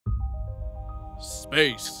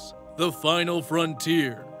Space, the final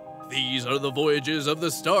frontier. These are the voyages of the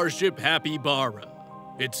starship Happybara.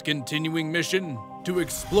 Its continuing mission: to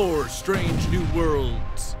explore strange new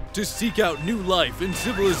worlds, to seek out new life and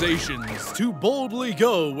civilizations, to boldly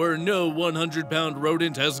go where no 100-pound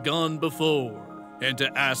rodent has gone before, and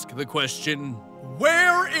to ask the question,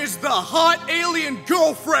 where is the hot alien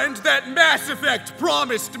girlfriend that Mass Effect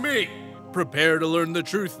promised me? Prepare to learn the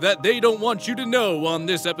truth that they don't want you to know on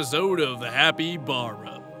this episode of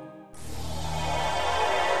Happybara.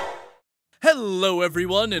 Hello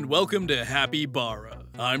everyone and welcome to Happybara.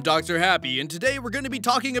 I'm Dr. Happy and today we're going to be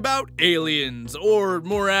talking about aliens, or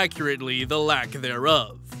more accurately, the lack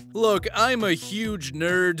thereof. Look, I'm a huge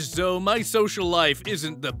nerd, so my social life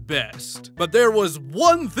isn't the best. But there was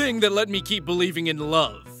one thing that let me keep believing in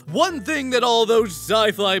love. One thing that all those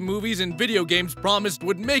sci-fi movies and video games promised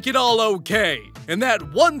would make it all okay. And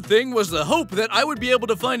that one thing was the hope that I would be able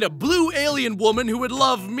to find a blue alien woman who would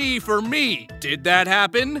love me for me. Did that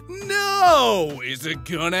happen? No! Is it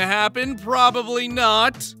gonna happen? Probably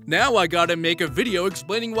not. Now I gotta make a video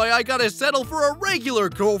explaining why I gotta settle for a regular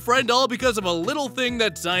girlfriend, all because of a little thing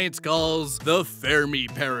that science calls the Fermi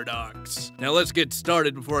Paradox. Now let's get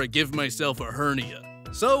started before I give myself a hernia.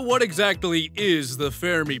 So what exactly is the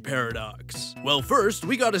Fermi Paradox? Well, first,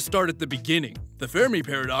 we gotta start at the beginning. The Fermi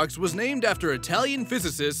Paradox was named after Italian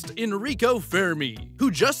physicist Enrico Fermi,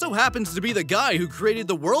 who just so happens to be the guy who created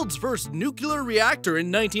the world's first nuclear reactor in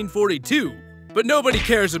 1942. But nobody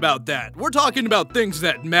cares about that. We're talking about things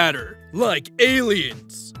that matter, like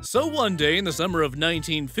aliens. So one day in the summer of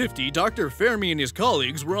 1950, Dr. Fermi and his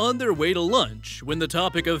colleagues were on their way to lunch when the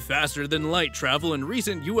topic of faster-than-light travel and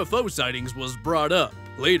recent UFO sightings was brought up.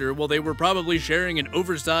 Later, while they were probably sharing an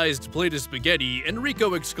oversized plate of spaghetti,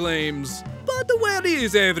 Enrico exclaims, "But where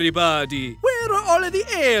is everybody? Where are all of the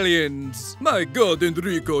aliens?" "My God,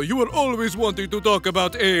 Enrico, you are always wanting to talk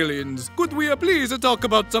about aliens. Could we please talk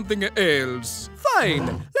about something else?"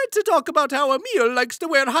 "Fine, let's talk about how Emil likes to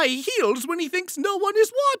wear high heels when he thinks no one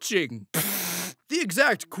is watching." The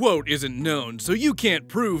exact quote isn't known, so you can't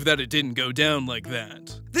prove that it didn't go down like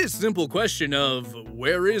that. This simple question of,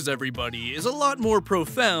 where is everybody, is a lot more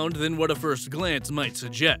profound than what a first glance might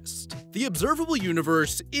suggest. The observable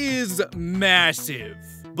universe is massive.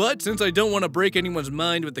 But since I don't want to break anyone's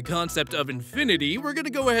mind with the concept of infinity, we're gonna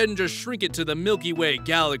go ahead and just shrink it to the Milky Way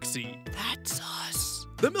Galaxy. That's us.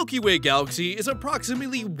 The Milky Way Galaxy is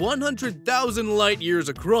approximately 100,000 light years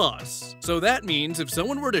across. So that means if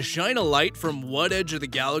someone were to shine a light from one edge of the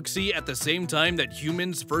galaxy at the same time that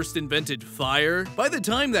humans first invented fire, by the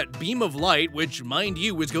time that beam of light, which mind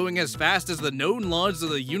you is going as fast as the known laws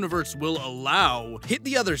of the universe will allow, hit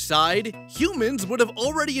the other side, humans would have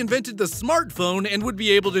already invented the smartphone and would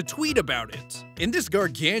be able to tweet about it. In this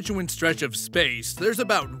gargantuan stretch of space, there's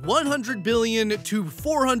about 100 billion to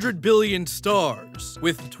 400 billion stars,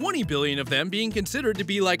 with 20 billion of them being considered to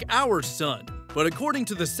be like our sun. But according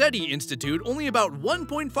to the SETI Institute, only about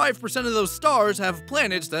 1.5% of those stars have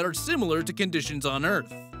planets that are similar to conditions on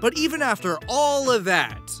Earth. But even after all of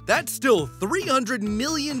that, that's still 300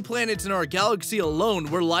 million planets in our galaxy alone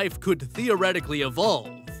where life could theoretically evolve.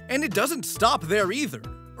 And it doesn't stop there either.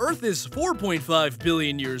 Earth is 4.5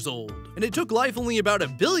 billion years old, and it took life only about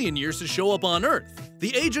 1 billion years to show up on Earth.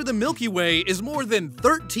 The age of the Milky Way is more than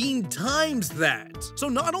 13 times that. So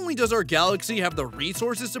not only does our galaxy have the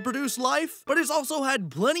resources to produce life, but it's also had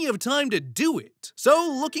plenty of time to do it.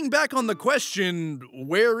 So looking back on the question,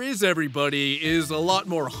 where is everybody, is a lot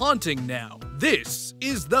more haunting now. This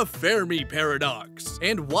is the Fermi Paradox,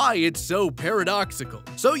 and why it's so paradoxical.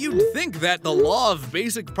 So you'd think that the law of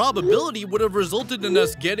basic probability would have resulted in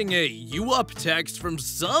us getting a "you up" text from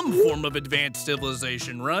some form of advanced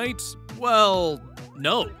civilization, right? Well,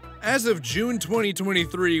 no. As of June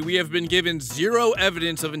 2023, we have been given zero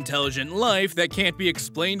evidence of intelligent life that can't be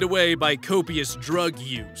explained away by copious drug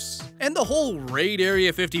use. And the whole Raid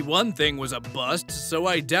Area 51 thing was a bust, so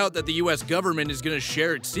I doubt that the US government is gonna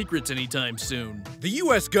share its secrets anytime soon. The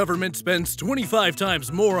US government spends 25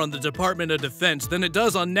 times more on the Department of Defense than it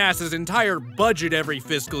does on NASA's entire budget every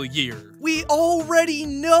fiscal year. We already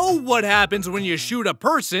know what happens when you shoot a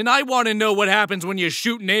person. I wanna know what happens when you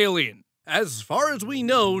shoot an alien. As far as we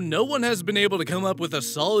know, no one has been able to come up with a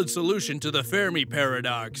solid solution to the Fermi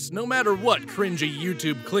Paradox, no matter what cringy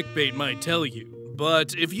YouTube clickbait might tell you.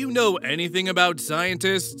 But if you know anything about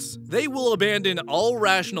scientists, they will abandon all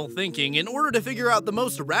rational thinking in order to figure out the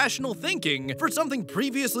most rational thinking for something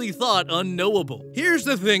previously thought unknowable. Here's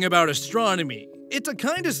the thing about astronomy. It's a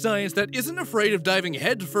kind of science that isn't afraid of diving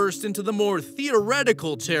headfirst into the more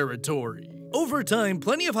theoretical territory. Over time,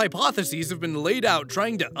 plenty of hypotheses have been laid out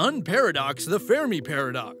trying to unparadox the Fermi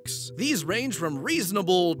Paradox. These range from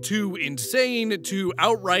reasonable to insane to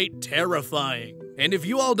outright terrifying. And if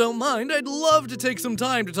you all don't mind, I'd love to take some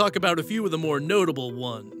time to talk about a few of the more notable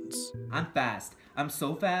ones. I'm fast. I'm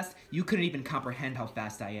so fast, you couldn't even comprehend how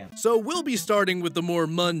fast I am. So we'll be starting with the more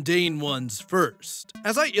mundane ones first.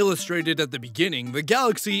 As I illustrated at the beginning, the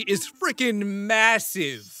galaxy is frickin'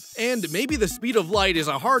 massive. And maybe the speed of light is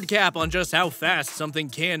a hard cap on just how fast something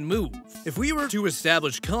can move. If we were to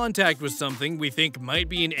establish contact with something we think might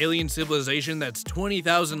be an alien civilization that's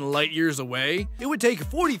 20,000 light years away, it would take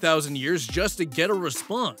 40,000 years just to get a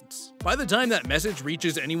response. By the time that message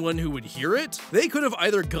reaches anyone who would hear it, they could have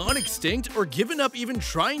either gone extinct or given up even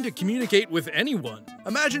trying to communicate with anyone.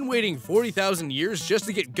 Imagine waiting 40,000 years just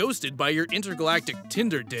to get ghosted by your intergalactic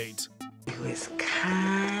Tinder date. You is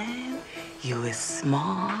kind, you is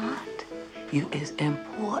smart, you is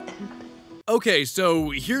important. Okay, so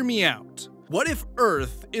hear me out. What if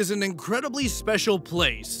Earth is an incredibly special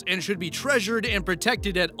place and should be treasured and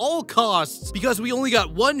protected at all costs because we only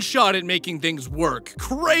got one shot at making things work?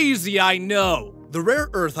 Crazy, I know! The rare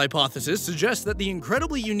Earth hypothesis suggests that the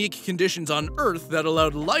incredibly unique conditions on Earth that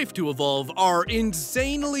allowed life to evolve are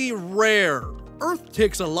insanely rare. Earth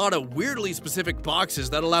ticks a lot of weirdly specific boxes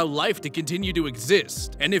that allow life to continue to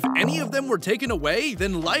exist, and if any of them were taken away,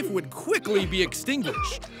 then life would quickly be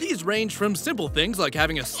extinguished. These range from simple things like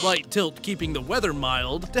having a slight tilt keeping the weather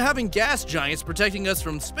mild, to having gas giants protecting us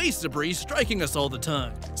from space debris striking us all the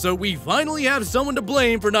time. So we finally have someone to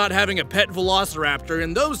blame for not having a pet velociraptor,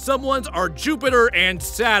 and those someones are Jupiter and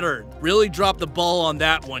Saturn. Really dropped the ball on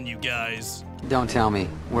that one, you guys. Don't tell me.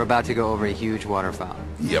 We're about to go over a huge water fountain.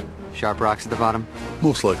 Yep. Sharp rocks at the bottom?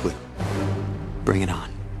 Most likely. Bring it on.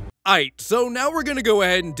 Aight, so now we're gonna go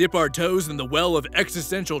ahead and dip our toes in the well of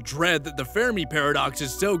existential dread that the Fermi Paradox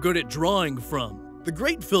is so good at drawing from. The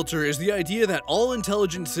Great Filter is the idea that all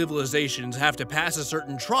intelligent civilizations have to pass a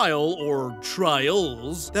certain trial, or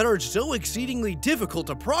trials, that are so exceedingly difficult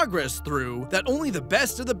to progress through that only the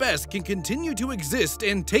best of the best can continue to exist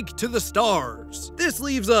and take to the stars. This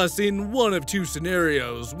leaves us in one of two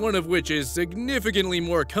scenarios, one of which is significantly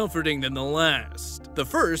more comforting than the last. The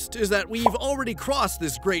first is that we've already crossed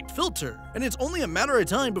this Great Filter, and it's only a matter of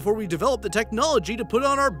time before we develop the technology to put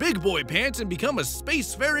on our big boy pants and become a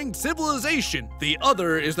spacefaring civilization. The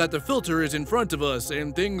other is that the filter is in front of us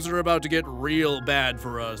and things are about to get real bad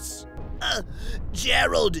for us.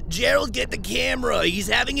 Gerald, get the camera. He's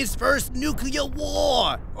having his first nuclear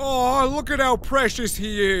war. Oh, look at how precious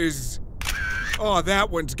he is. Oh, that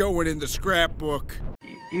one's going in the scrapbook.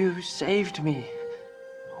 You saved me.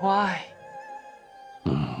 Why?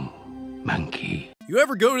 Monkey. You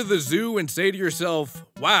ever go to the zoo and say to yourself,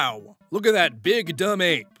 wow, look at that big dumb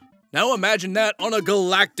ape? Now imagine that on a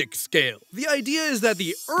galactic scale. The idea is that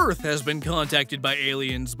the Earth has been contacted by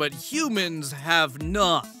aliens, but humans have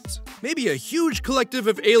not. Maybe a huge collective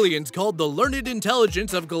of aliens called the Learned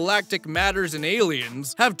Intelligence of Galactic Matters and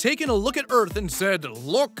Aliens have taken a look at Earth and said,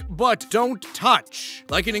 look but don't touch.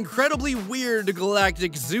 Like an incredibly weird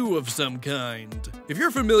galactic zoo of some kind. If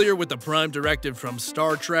you're familiar with the Prime Directive from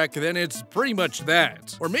Star Trek, then it's pretty much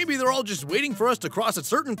that. Or maybe they're all just waiting for us to cross a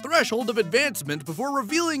certain threshold of advancement before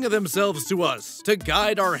revealing themselves to us, to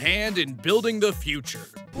guide our hand in building the future.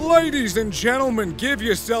 Ladies and gentlemen, give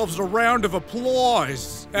yourselves a round of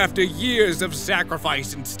applause. After years of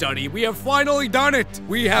sacrifice and study, we have finally done it.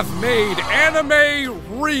 We have made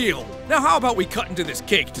anime real. Now how about we cut into this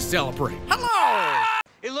cake to celebrate? Hello!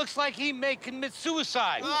 It looks like he may commit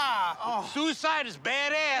suicide. Suicide is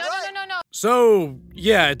badass. No. So,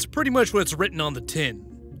 yeah, it's pretty much what's written on the tin.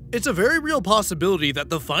 It's a very real possibility that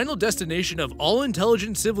the final destination of all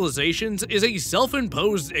intelligent civilizations is a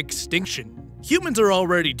self-imposed extinction. Humans are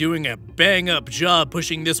already doing a bang-up job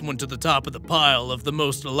pushing this one to the top of the pile of the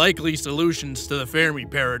most likely solutions to the Fermi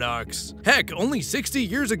Paradox. Heck, only 60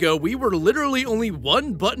 years ago, we were literally only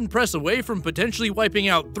one button press away from potentially wiping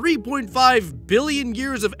out 3.5 billion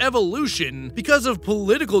years of evolution because of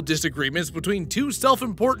political disagreements between two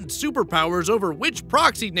self-important superpowers over which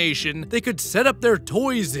proxy nation they could set up their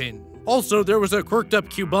toys in. Also, there was a quirked-up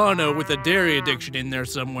Cubano with a dairy addiction in there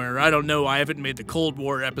somewhere. I don't know, I haven't made the Cold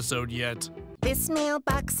War episode yet. This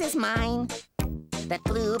mailbox is mine. That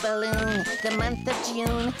blue balloon, the month of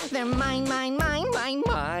June, they're mine.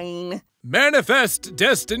 Manifest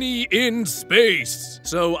destiny in space.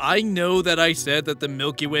 So I know that I said that the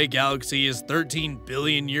Milky Way Galaxy is 13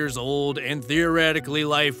 billion years old and theoretically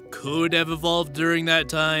life could have evolved during that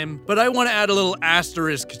time, but I want to add a little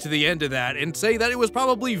asterisk to the end of that and say that it was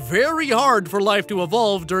probably very hard for life to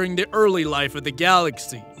evolve during the early life of the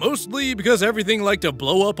galaxy, mostly because everything liked to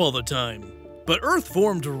blow up all the time. But Earth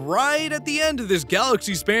formed right at the end of this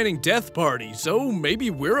galaxy-spanning death party, so maybe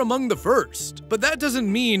we're among the first. But that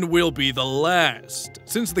doesn't mean we'll be the last,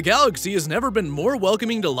 since the galaxy has never been more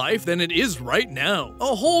welcoming to life than it is right now.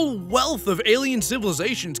 A whole wealth of alien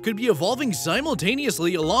civilizations could be evolving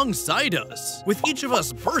simultaneously alongside us, with each of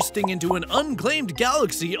us bursting into an unclaimed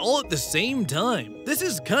galaxy all at the same time. This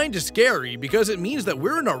is kinda scary because it means that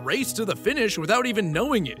we're in a race to the finish without even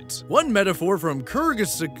knowing it. One metaphor from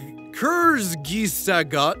Kurzgesagt,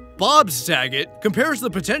 Bob Saget, compares the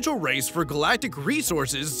potential race for galactic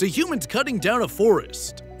resources to humans cutting down a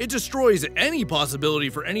forest. It destroys any possibility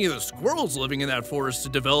for any of the squirrels living in that forest to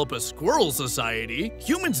develop a squirrel society.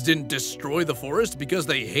 Humans didn't destroy the forest because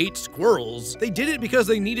they hate squirrels. They did it because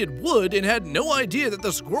they needed wood and had no idea that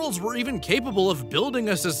the squirrels were even capable of building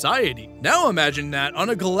a society. Now imagine that on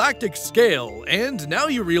a galactic scale, and now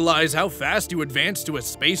you realize how fast you advance to a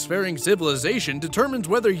spacefaring civilization determines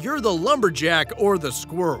whether you're the lumberjack or the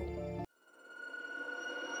squirrel.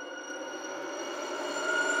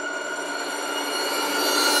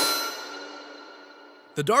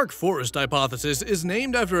 The Dark Forest hypothesis is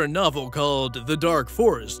named after a novel called The Dark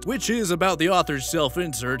Forest, which is about the author's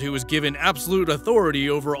self-insert who was given absolute authority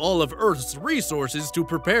over all of Earth's resources to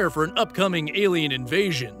prepare for an upcoming alien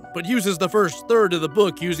invasion, but uses the first third of the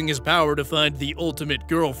book using his power to find the ultimate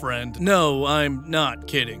girlfriend. No, I'm not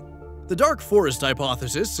kidding. The Dark Forest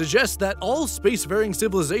hypothesis suggests that all spacefaring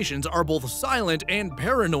civilizations are both silent and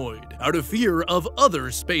paranoid, out of fear of other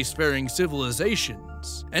spacefaring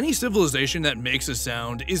civilizations. Any civilization that makes a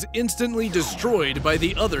sound is instantly destroyed by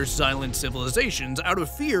the other silent civilizations out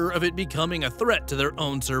of fear of it becoming a threat to their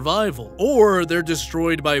own survival. Or they're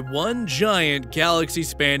destroyed by one giant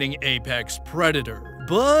galaxy-spanning apex predator.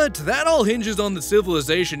 But that all hinges on the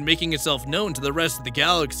civilization making itself known to the rest of the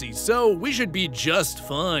galaxy, so we should be just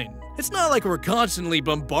fine. It's not like we're constantly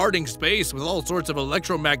bombarding space with all sorts of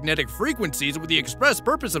electromagnetic frequencies with the express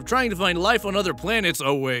purpose of trying to find life on other planets.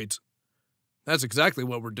 Oh wait, that's exactly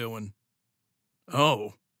what we're doing.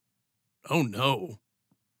 Oh no.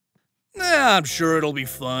 I'm sure it'll be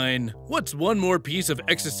fine. What's one more piece of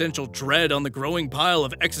existential dread on the growing pile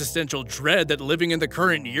of existential dread that living in the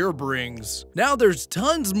current year brings? Now there's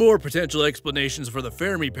tons more potential explanations for the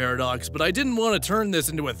Fermi Paradox, but I didn't want to turn this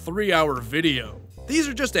into a 3-hour video. These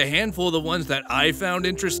are just a handful of the ones that I found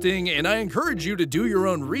interesting, and I encourage you to do your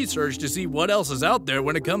own research to see what else is out there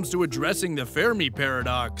when it comes to addressing the Fermi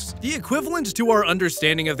Paradox. The equivalent to our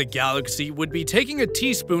understanding of the galaxy would be taking a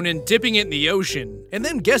teaspoon and dipping it in the ocean, and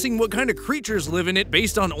then guessing what kind of creatures live in it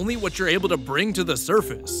based on only what you're able to bring to the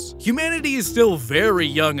surface. Humanity is still very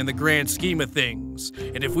young in the grand scheme of things,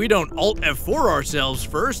 and if we don't Alt F4 ourselves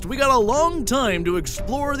first, we got a long time to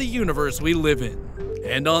explore the universe we live in.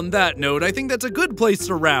 And on that note, I think that's a good place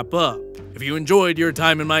to wrap up. If you enjoyed your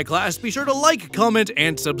time in my class, be sure to like, comment,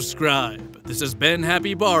 and subscribe. This has been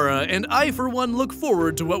Happybara, and I for one look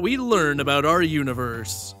forward to what we learn about our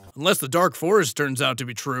universe. Unless the Dark Forest turns out to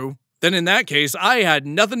be true. Then in that case, I had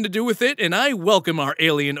nothing to do with it, and I welcome our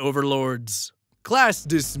alien overlords. Class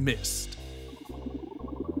dismissed.